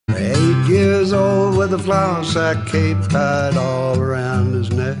years old with a flour sack cape tied all around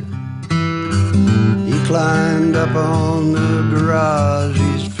his neck. He climbed up on the garage,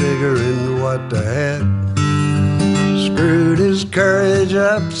 he's figuring what the heck. Screwed his courage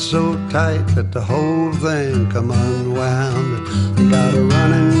up so tight that the whole thing come unwound. He got a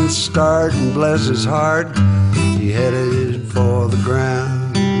running start and bless his heart, he headed for the ground.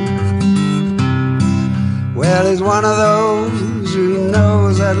 Well, he's one of those who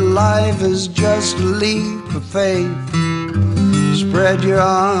knows that life is just a leap of faith. Spread your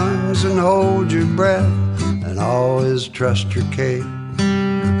arms and hold your breath and always trust your cape.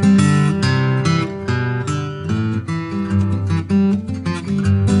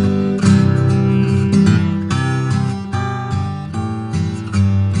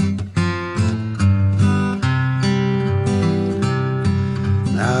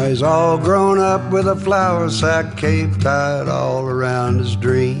 Now he's all grown up with a flour sack cape tied all around his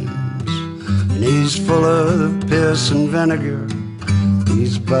dreams. And he's full of piss and vinegar,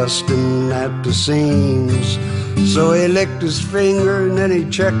 he's busting at the seams. So he licked his finger and then he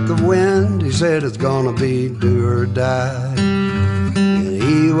checked the wind. He said it's gonna be do or die. And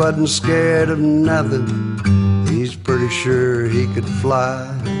he wasn't scared of nothing, he's pretty sure he could fly.